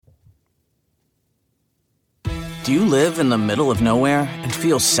Do you live in the middle of nowhere and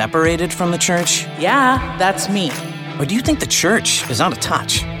feel separated from the church? Yeah, that's me. Or do you think the church is out of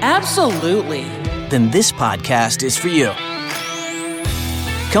touch? Absolutely. Then this podcast is for you.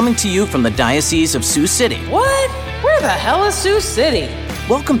 Coming to you from the Diocese of Sioux City. What? Where the hell is Sioux City?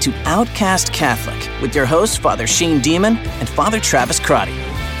 Welcome to Outcast Catholic with your hosts, Father Shane Demon and Father Travis Crotty.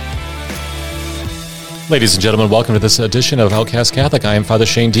 Ladies and gentlemen, welcome to this edition of Outcast Catholic. I am Father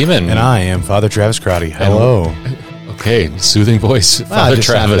Shane Demon. And I am Father Travis Crotty. Hello. Okay, soothing voice, Father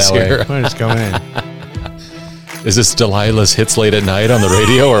Travis here. We're just going in. Is this Delilah's Hits Late at Night on the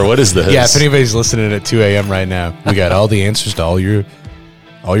radio, or what is this? Yeah, if anybody's listening at 2 a.m. right now, we got all the answers to all your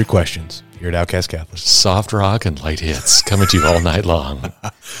questions here at Outcast Catholic. Soft rock and light hits coming to you all night long.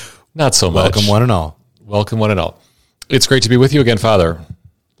 Not so much. Welcome one and all. Welcome one and all. It's great to be with you again, Father.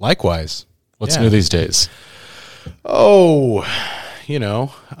 Likewise. What's new these days? Oh,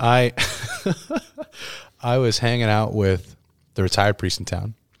 I I was hanging out with the retired priest in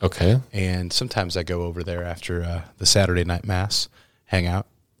town. Okay. And sometimes I go over there after the Saturday night mass, hang out,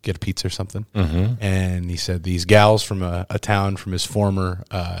 get a pizza or something. Mm-hmm. And he said these gals from a town from his former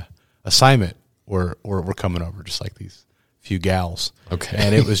assignment were coming over, just like these few gals. Okay.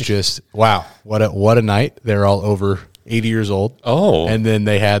 And it was just, wow, what a night. They're all over 80 years old. Oh. And then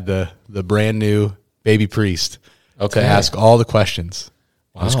they had the brand new baby priest Okay. to ask all the questions.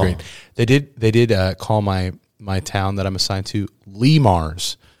 Wow. It was great. They did call my town that I'm assigned to Lee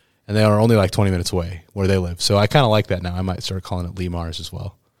Mars, and they are only like 20 minutes away where they live. So I kind of like that now. I might start calling it Lee Mars as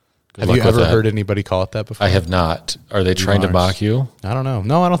well. Good Have you ever that. heard anybody call it that before? I have not. Are they trying to mock you? I don't know.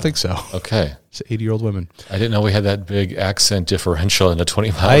 No, I don't think so. Okay. It's 80-year-old women. I didn't know we had that big accent differential in a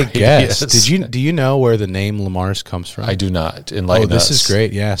 20-mile I radius. guess. Do you know where the name Lamars comes from? I do not. Enlighten this us. is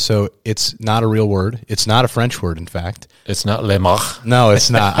great. Yeah. So it's not a real word. It's not a French word, in fact. It's not Le Mach. No, it's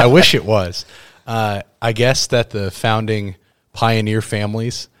not. I wish it was. I guess that the founding pioneer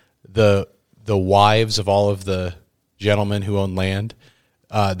families, the wives of all of the gentlemen who owned land,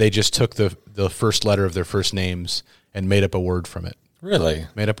 they just took the first letter of their first names and made up a word from it. Really?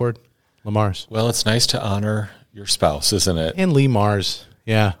 Made up word? Lamars. Well, it's nice to honor your spouse, isn't it? And Lee Mars.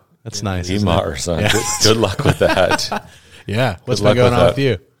 Yeah, that's nice. Lee Mars. Yeah. Good luck with that. Yeah. What's luck been going with on that. with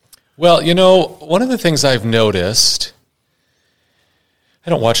you? Well, one of the things I've noticed, I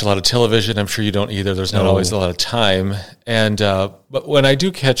don't watch a lot of television. I'm sure you don't either. There's not always a lot of time. And but when I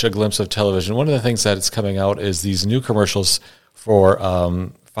do catch a glimpse of television, one of the things that is coming out is these new commercials for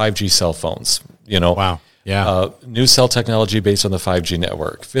 5G cell phones. Wow. Yeah. New cell technology based on the 5G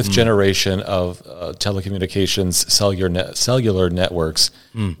network, fifth generation of telecommunications cellular networks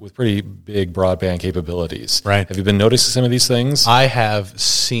with pretty big broadband capabilities. Right. Have you been noticing some of these things? I have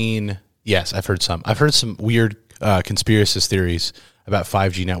seen, yes, I've heard some. I've heard some weird conspiracy theories about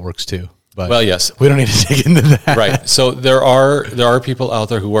 5G networks too. But Well, yes. we don't need to dig into that. Right. So there are people out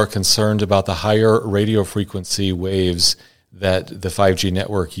there who are concerned about the higher radio frequency waves that the 5G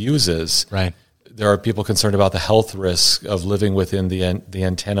network uses. Right. There are people concerned about the health risk of living within the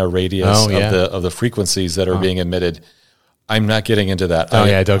antenna radius of the frequencies that are being emitted. I'm not getting into that. Don't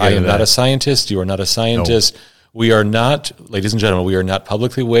get into I am not that. a scientist. You are not a scientist. No. We are not, ladies and gentlemen, we are not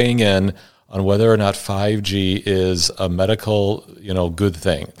publicly weighing in on whether or not 5G is a medical, good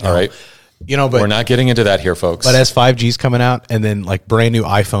thing. No. All right. But we're not getting into that here, folks. But as 5G's coming out, and then like brand new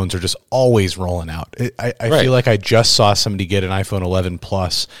iPhones are just always rolling out. I feel like I just saw somebody get an iPhone 11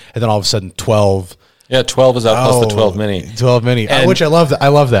 Plus, and then all of a sudden 12. Yeah, 12 is out plus the 12 mini. 12 mini, which I love. I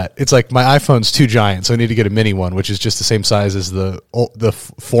love that. It's like my iPhone's too giant, so I need to get a mini one, which is just the same size as the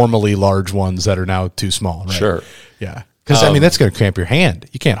formerly large ones that are now too small. Right? Sure. Yeah. Because, that's going to cramp your hand.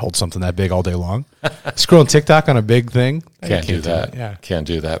 You can't hold something that big all day long. Scrolling TikTok on a big thing. Can't do that. Yeah. Can't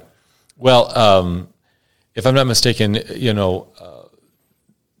do that. Well, if I'm not mistaken,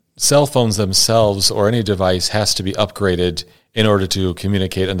 cell phones themselves or any device has to be upgraded in order to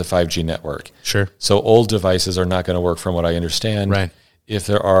communicate on the 5G network. Sure. So old devices are not going to work from what I understand. Right. If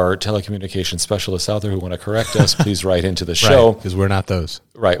there are telecommunication specialists out there who want to correct us, please write into the show. Because we're not those.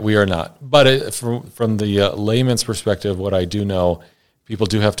 Right, we are not. But from the layman's perspective, what I do know, people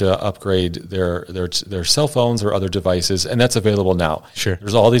do have to upgrade their cell phones or other devices, and that's available now. Sure.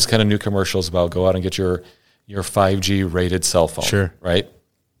 There's all these kind of new commercials about go out and get your 5G rated cell phone. Sure. Right.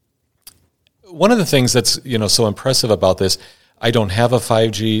 One of the things that's so impressive about this, I don't have a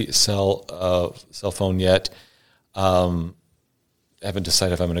 5G cell phone yet. I haven't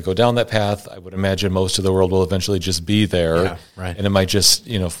decided if I'm going to go down that path. I would imagine most of the world will eventually just be there. Yeah, right. And it might just,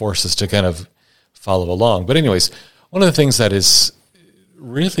 force us to kind of follow along. But anyways, one of the things that is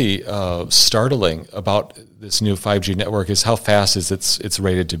really startling about this new 5G network is how fast it's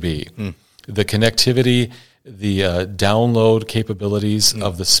rated to be. The connectivity download capabilities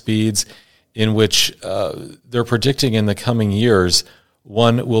of the speeds, in which they're predicting in the coming years,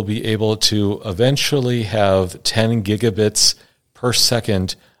 one will be able to eventually have 10 gigabits per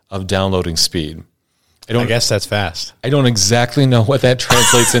second of downloading speed. I guess that's fast. I don't exactly know what that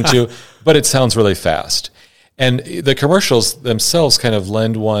translates into, but it sounds really fast. And the commercials themselves kind of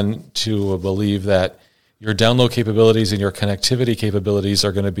lend one to believe that your download capabilities and your connectivity capabilities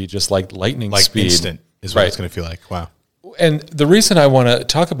are going to be just like lightning speed. Instant is what it's going to feel like. Wow. And the reason I want to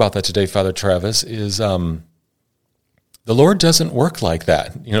talk about that today, Father Travis, is the Lord doesn't work like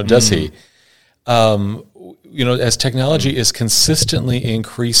that, does he? As technology is consistently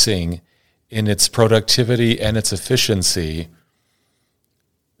increasing in its productivity and its efficiency,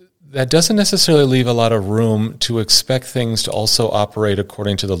 that doesn't necessarily leave a lot of room to expect things to also operate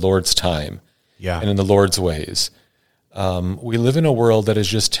according to the Lord's time and in the Lord's ways. We live in a world that is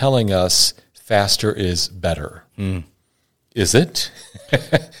just telling us faster is better. Is it?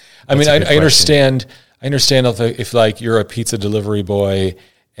 I mean, I understand if like you're a pizza delivery boy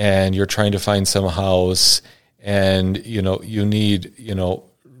and you're trying to find some house and, you need,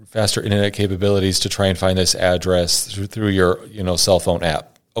 faster internet capabilities to try and find this address through your, cell phone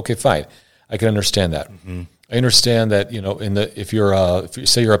app. Okay, fine. I can understand that. Mm-hmm. I understand that, if you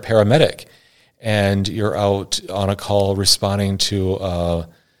say you're a paramedic and you're out on a call responding to a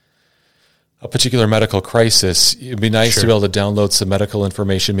particular medical crisis, it'd be nice to be able to download some medical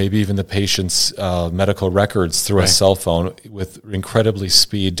information, maybe even the patient's medical records through a cell phone with incredibly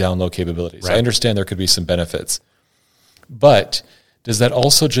speed download capabilities. I understand there could be some benefits. But does that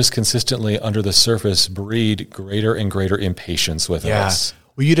also just consistently under the surface breed greater and greater impatience with us?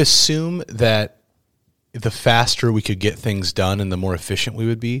 Well, you'd assume that the faster we could get things done and the more efficient we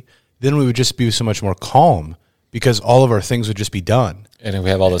would be, then we would just be so much more calm because all of our things would just be done. And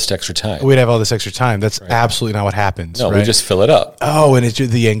we have all this extra time. We'd have all this extra time. That's absolutely not what happens. No, we just fill it up. Oh, and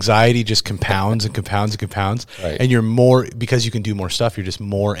the anxiety just compounds and compounds and compounds. Right. And you're more, because you can do more stuff, you're just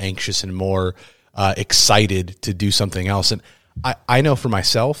more anxious and more excited to do something else. And I know for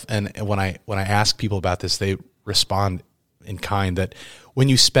myself, and when I ask people about this, they respond in kind that when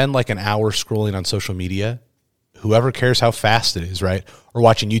you spend like an hour scrolling on social media, whoever cares how fast it is, right? Or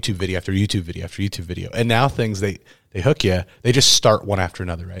watching YouTube video after YouTube video after YouTube video. And now things, they hook you. They just start one after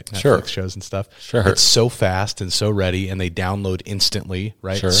another, right? Netflix shows and stuff. Sure. It's so fast and so ready, and they download instantly,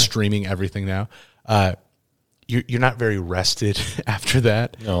 right? Sure. Streaming everything now. You're not very rested after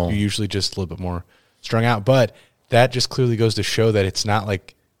that. No. You're usually just a little bit more strung out. But that just clearly goes to show that it's not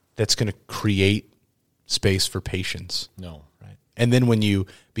like that's going to create space for patience. No. Right. And then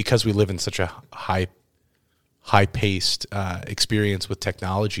because we live in such a high-paced experience with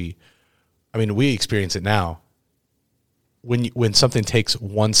technology, I mean, we experience it now. When something takes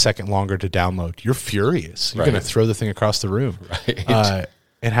 1 second longer to download, you're furious. You're going to throw the thing across the room. Right.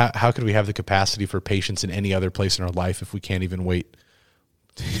 And how could we have the capacity for patience in any other place in our life if we can't even wait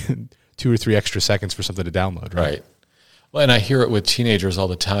 2 or 3 extra seconds for something to download? Right. Well, and I hear it with teenagers all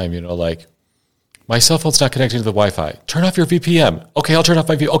the time, like, my cell phone's not connected to the Wi-Fi. Turn off your VPN. Okay, I'll turn off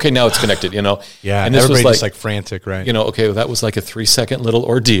my VPN. Okay, now it's connected, Yeah, and this everybody was just like frantic, right? Okay, well, that was like a 3-second little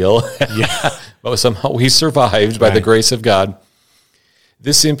ordeal. Yeah. But somehow we survived by the grace of God.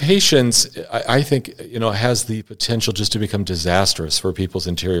 This impatience, I think, has the potential just to become disastrous for people's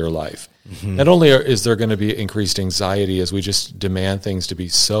interior life. Mm-hmm. Not only is there going to be increased anxiety as we just demand things to be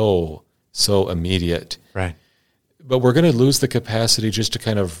so immediate. Right. But we're going to lose the capacity just to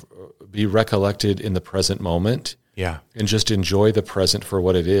kind of be recollected in the present moment. Yeah. And just enjoy the present for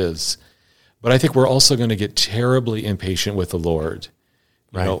what it is. But I think we're also going to get terribly impatient with the Lord.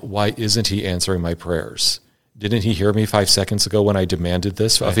 Why isn't he answering my prayers? Didn't he hear me 5 seconds ago when I demanded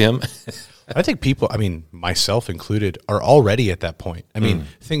this of him? I think people, myself included, are already at that point.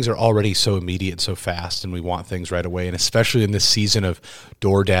 Things are already so immediate and so fast, and we want things right away. And especially in this season of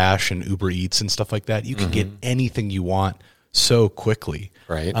DoorDash and Uber Eats and stuff like that, you can get anything you want so quickly.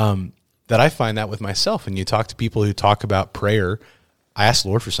 Right. That I find that with myself. And you talk to people who talk about prayer, I ask the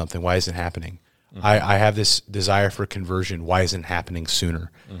Lord for something. Why isn't it happening? Mm-hmm. I have this desire for conversion. Why isn't it happening sooner?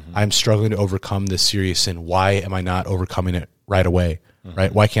 Mm-hmm. I'm struggling to overcome this serious sin. Why am I not overcoming it right away? Mm-hmm.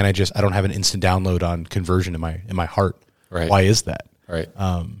 Right? Why can't I don't have an instant download on conversion in my heart? Right. Why is that? Right.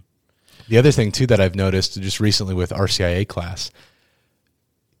 The other thing too that I've noticed just recently with RCIA class,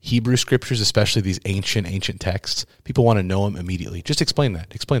 Hebrew scriptures, especially these ancient texts, people want to know them immediately. Just explain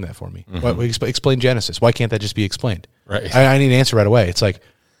that. Explain that for me. Mm-hmm. Explain Genesis. Why can't that just be explained? Right. I need an answer right away. It's like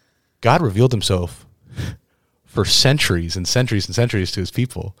God revealed himself for centuries and centuries and centuries to his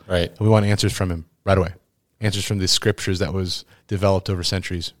people. Right. And we want answers from him right away. Answers from the scriptures that was developed over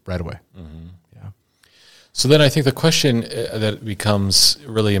centuries right away. Mm-hmm. Yeah. So then I think the question that becomes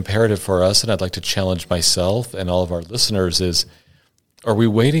really imperative for us, and I'd like to challenge myself and all of our listeners, is: are we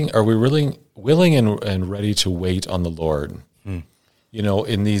waiting? Are we really willing and ready to wait on the Lord? You know,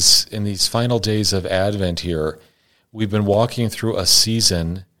 in these final days of Advent here, we've been walking through a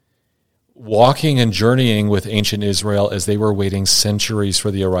season, walking and journeying with ancient Israel as they were waiting centuries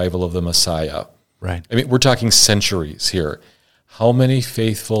for the arrival of the Messiah. Right. I mean, we're talking centuries here. How many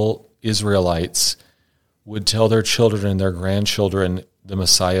faithful Israelites would tell their children and their grandchildren, the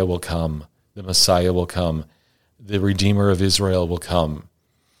Messiah will come, the Messiah will come, the Redeemer of Israel will come.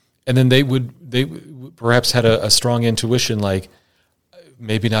 And then they perhaps had a strong intuition like,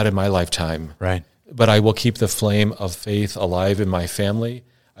 maybe not in my lifetime, Right. but I will keep the flame of faith alive in my family.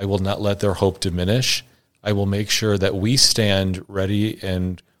 I will not let their hope diminish. I will make sure that we stand ready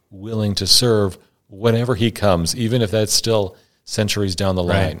and willing to serve whenever he comes, even if that's still centuries down the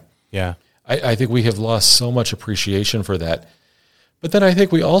line. Right. Yeah. I think we have lost so much appreciation for that. But then I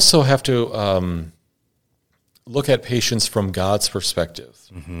think we also have to look at patience from God's perspective.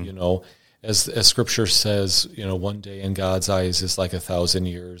 You know, as Scripture says, you know, one day in God's eyes is like 1,000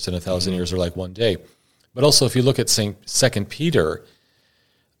 years, and 1,000 years are like one day. But also, if you look at 2 Peter,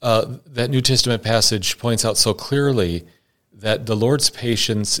 that New Testament passage points out so clearly that the Lord's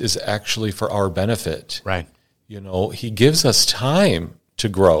patience is actually for our benefit. Right. You know, he gives us time to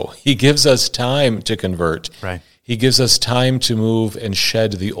grow. He gives us time to convert. Right. He gives us time to move and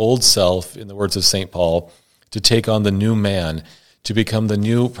shed the old self, in the words of St. Paul, to take on the new man, to become the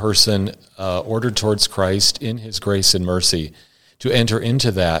new person ordered towards Christ in his grace and mercy, to enter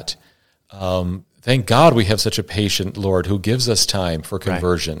into that. Thank God we have such a patient Lord who gives us time for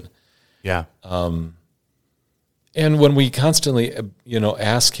conversion. Yeah. And when we constantly, you know,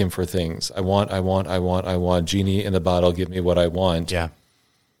 ask him for things, I want, genie in the bottle, give me what I want. Yeah.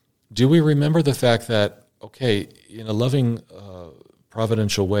 Do we remember the fact that, okay, in a loving,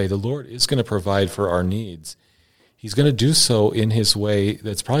 providential way, the Lord is going to provide for our needs. He's going to do so in his way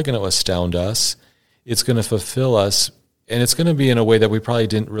that's probably going to astound us. It's going to fulfill us, and it's going to be in a way that we probably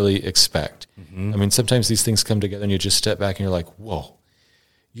didn't really expect. I mean, sometimes these things come together and you just step back and you're like, whoa,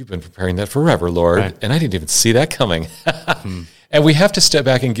 you've been preparing that forever, Lord, Right. and I didn't even see that coming. And we have to step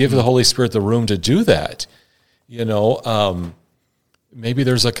back and give the Holy Spirit the room to do that. You know, maybe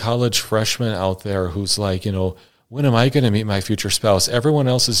there's a college freshman out there who's like, you know, when am I going to meet my future spouse? Everyone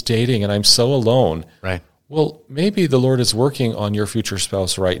else is dating and I'm so alone. Right. Well, maybe the Lord is working on your future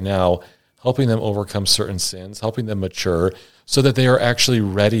spouse right now, helping them overcome certain sins, helping them mature so that they are actually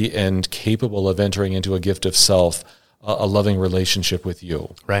ready and capable of entering into a gift of self, a loving relationship with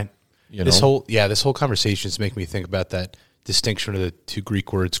you. Right. You This know? whole conversation is making me think about that distinction of the two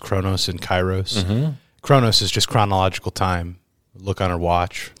Greek words, chronos and kairos. Chronos is just chronological time. Look on our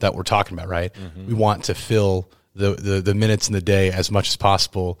watch that we're talking about, right? We want to fill the minutes in the day as much as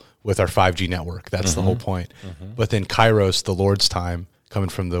possible with our 5G network. That's the whole point. But then kairos, the Lord's time, coming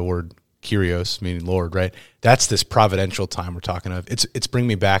from the word Kyrios, meaning Lord, right? That's this providential time we're talking of. It's bringing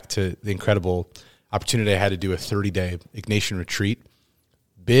me back to the incredible opportunity I had to do a 30-day Ignatian retreat.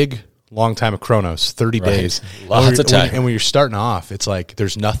 Big, long time of chronos, 30 days. Lots of time. And when you're starting off, it's like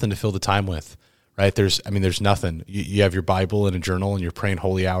there's nothing to fill the time with, right? There's nothing. You have your Bible and a journal and you're praying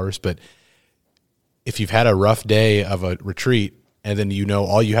holy hours, but if you've had a rough day of a retreat and then you know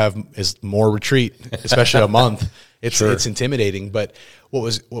all you have is more retreat, especially a month, it's intimidating. But what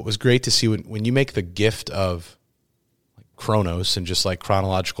was great to see when you make the gift of chronos and just like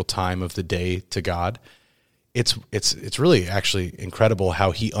chronological time of the day to God, it's really actually incredible how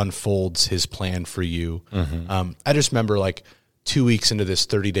he unfolds his plan for you. I just remember like 2 weeks into this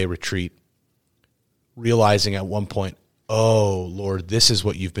 30-day retreat, realizing at one point, oh Lord, this is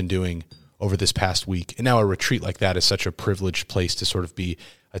what you've been doing over this past week. And now a retreat like that is such a privileged place to sort of be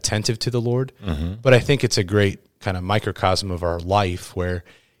attentive to the Lord. But I think it's a great kind of microcosm of our life where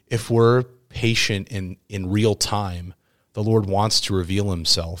if we're patient in real time, the Lord wants to reveal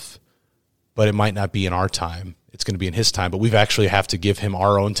himself, but it might not be in our time. It's going to be in his time, but we've actually have to give him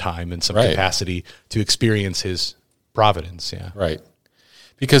our own time in some capacity to experience his providence. Yeah. Right.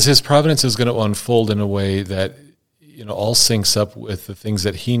 Because his providence is going to unfold in a way that, you know, all syncs up with the things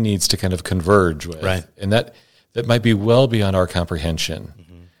that he needs to kind of converge with. Right. And that might be well beyond our comprehension.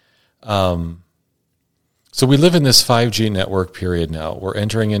 So we live in this 5G network period now. We're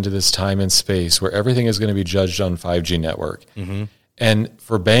entering into this time and space where everything is going to be judged on 5G network. And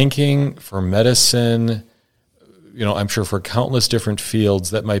for banking, for medicine, you know, I'm sure for countless different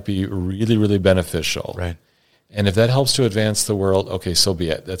fields, that might be really, really beneficial. Right. And if that helps to advance the world, okay, so be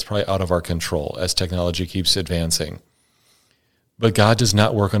it. That's probably out of our control as technology keeps advancing. But God does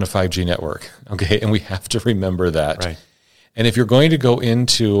not work on a 5G network, okay? And we have to remember that. Right. And if you're going to go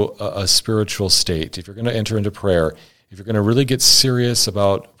into a spiritual state, if you're going to enter into prayer, if you're going to really get serious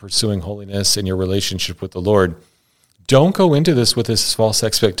about pursuing holiness in your relationship with the Lord, don't go into this with this false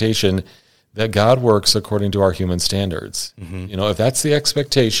expectation that God works according to our human standards. You know, if that's the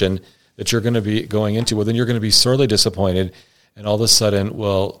expectation that you're going to be going into, well, then you're going to be sorely disappointed, and all of a sudden,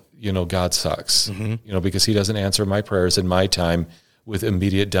 well, you know, God sucks, you know, because he doesn't answer my prayers in my time with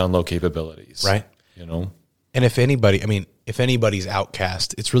immediate download capabilities. Right. You know? And if anybody's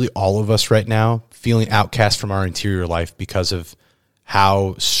outcast, it's really all of us right now feeling outcast from our interior life because of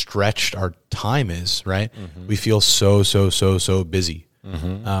how stretched our time is, right? We feel so busy.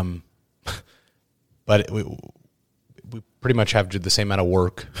 But we pretty much have the same amount of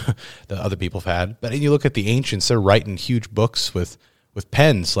work that other people have had. But you look at the ancients, they're writing huge books with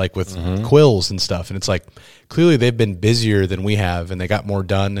pens, like with quills and stuff. And it's like, clearly they've been busier than we have, and they got more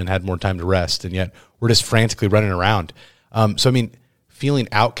done and had more time to rest. And yet we're just frantically running around. So, I mean, feeling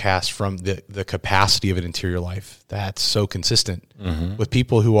outcast from the capacity of an interior life, that's so consistent with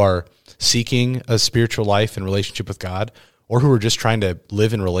people who are seeking a spiritual life and relationship with God, or who are just trying to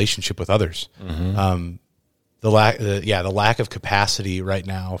live in relationship with others. The lack of capacity right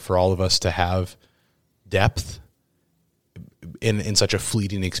now for all of us to have depth in such a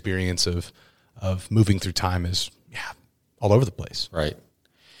fleeting experience of moving through time is all over the place. Right.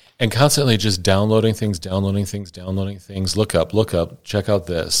 And constantly just downloading things, look up, check out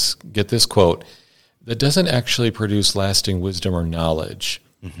this, get this quote, that doesn't actually produce lasting wisdom or knowledge.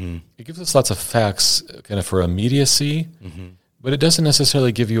 It gives us lots of facts kind of for immediacy, but it doesn't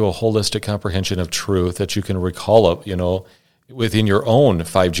necessarily give you a holistic comprehension of truth that you can recall up, you know, within your own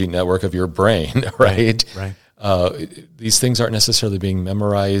 5G network of your brain, right? Right. These things aren't necessarily being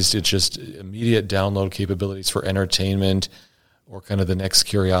memorized. It's just immediate download capabilities for entertainment or kind of the next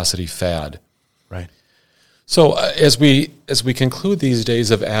curiosity fad. Right. So as we conclude these days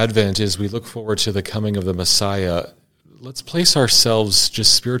of Advent, as we look forward to the coming of the Messiah, let's place ourselves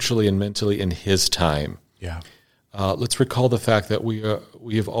just spiritually and mentally in his time. Yeah. Let's recall the fact that we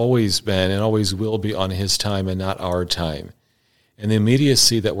have always been and always will be on his time and not our time. And the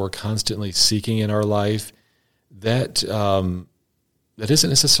immediacy that we're constantly seeking in our life, that isn't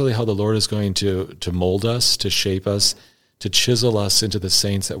necessarily how the Lord is going to mold us, to shape us, to chisel us into the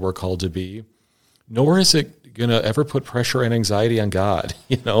saints that we're called to be. Nor is it going to ever put pressure and anxiety on God.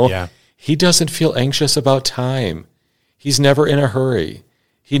 You know, Yeah. He doesn't feel anxious about time. He's never in a hurry.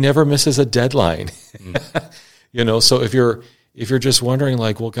 He never misses a deadline. You know, so if you're just wondering,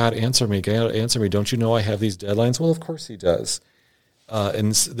 like, well, God, answer me. Don't you know I have these deadlines? Well, of course he does.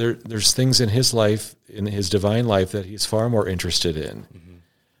 And there's things in his life, in his divine life, that he's far more interested in.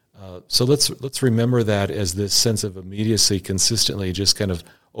 So let's remember that as this sense of immediacy consistently just kind of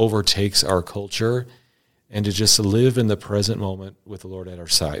overtakes our culture, and to just live in the present moment with the Lord at our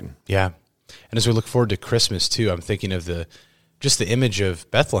side. Yeah. And as we look forward to Christmas too, I'm thinking of the image of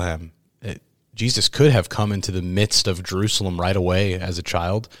Bethlehem. Jesus could have come into the midst of Jerusalem right away as a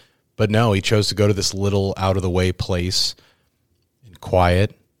child, but no, he chose to go to this little out-of-the-way place in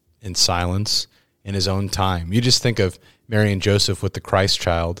quiet, in silence, in his own time. You just think of Mary and Joseph with the Christ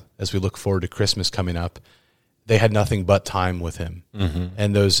child as we look forward to Christmas coming up. They had nothing but time with him.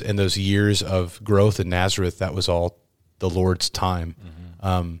 And those years of growth in Nazareth, that was all the Lord's time.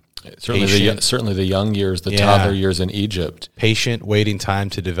 Certainly the young years, the toddler years in Egypt. Patient, waiting time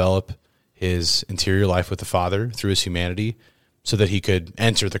to develop his interior life with the Father through his humanity so that he could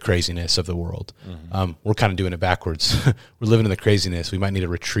enter the craziness of the world. We're kind of doing it backwards. We're living in the craziness. We might need a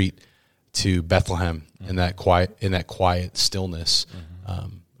retreat to Bethlehem in that quiet stillness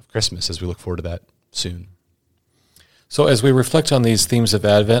of Christmas as we look forward to that soon. So as we reflect on these themes of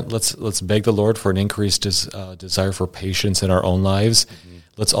Advent, let's beg the Lord for an increased desire for patience in our own lives.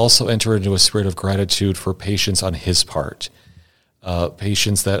 Let's also enter into a spirit of gratitude for patience on his part.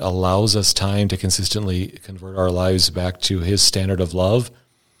 Patience that allows us time to consistently convert our lives back to his standard of love,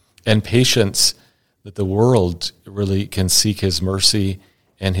 and patience that the world really can seek his mercy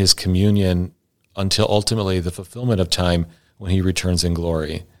and his communion until ultimately the fulfillment of time when he returns in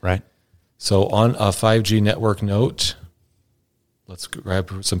glory. Right. So on a 5G network note, let's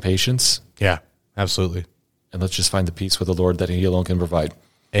grab some patience. Yeah, absolutely. And let's just find the peace with the Lord that he alone can provide.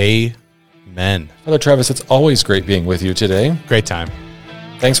 Amen. Father Travis, it's always great being with you today. Great time.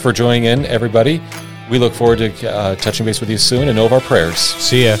 Thanks for joining in, everybody. We look forward to touching base with you soon and know of our prayers.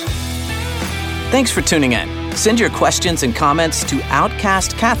 See ya. Thanks for tuning in. Send your questions and comments to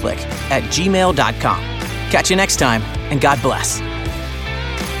outcastcatholic@gmail.com. Catch you next time, and God bless.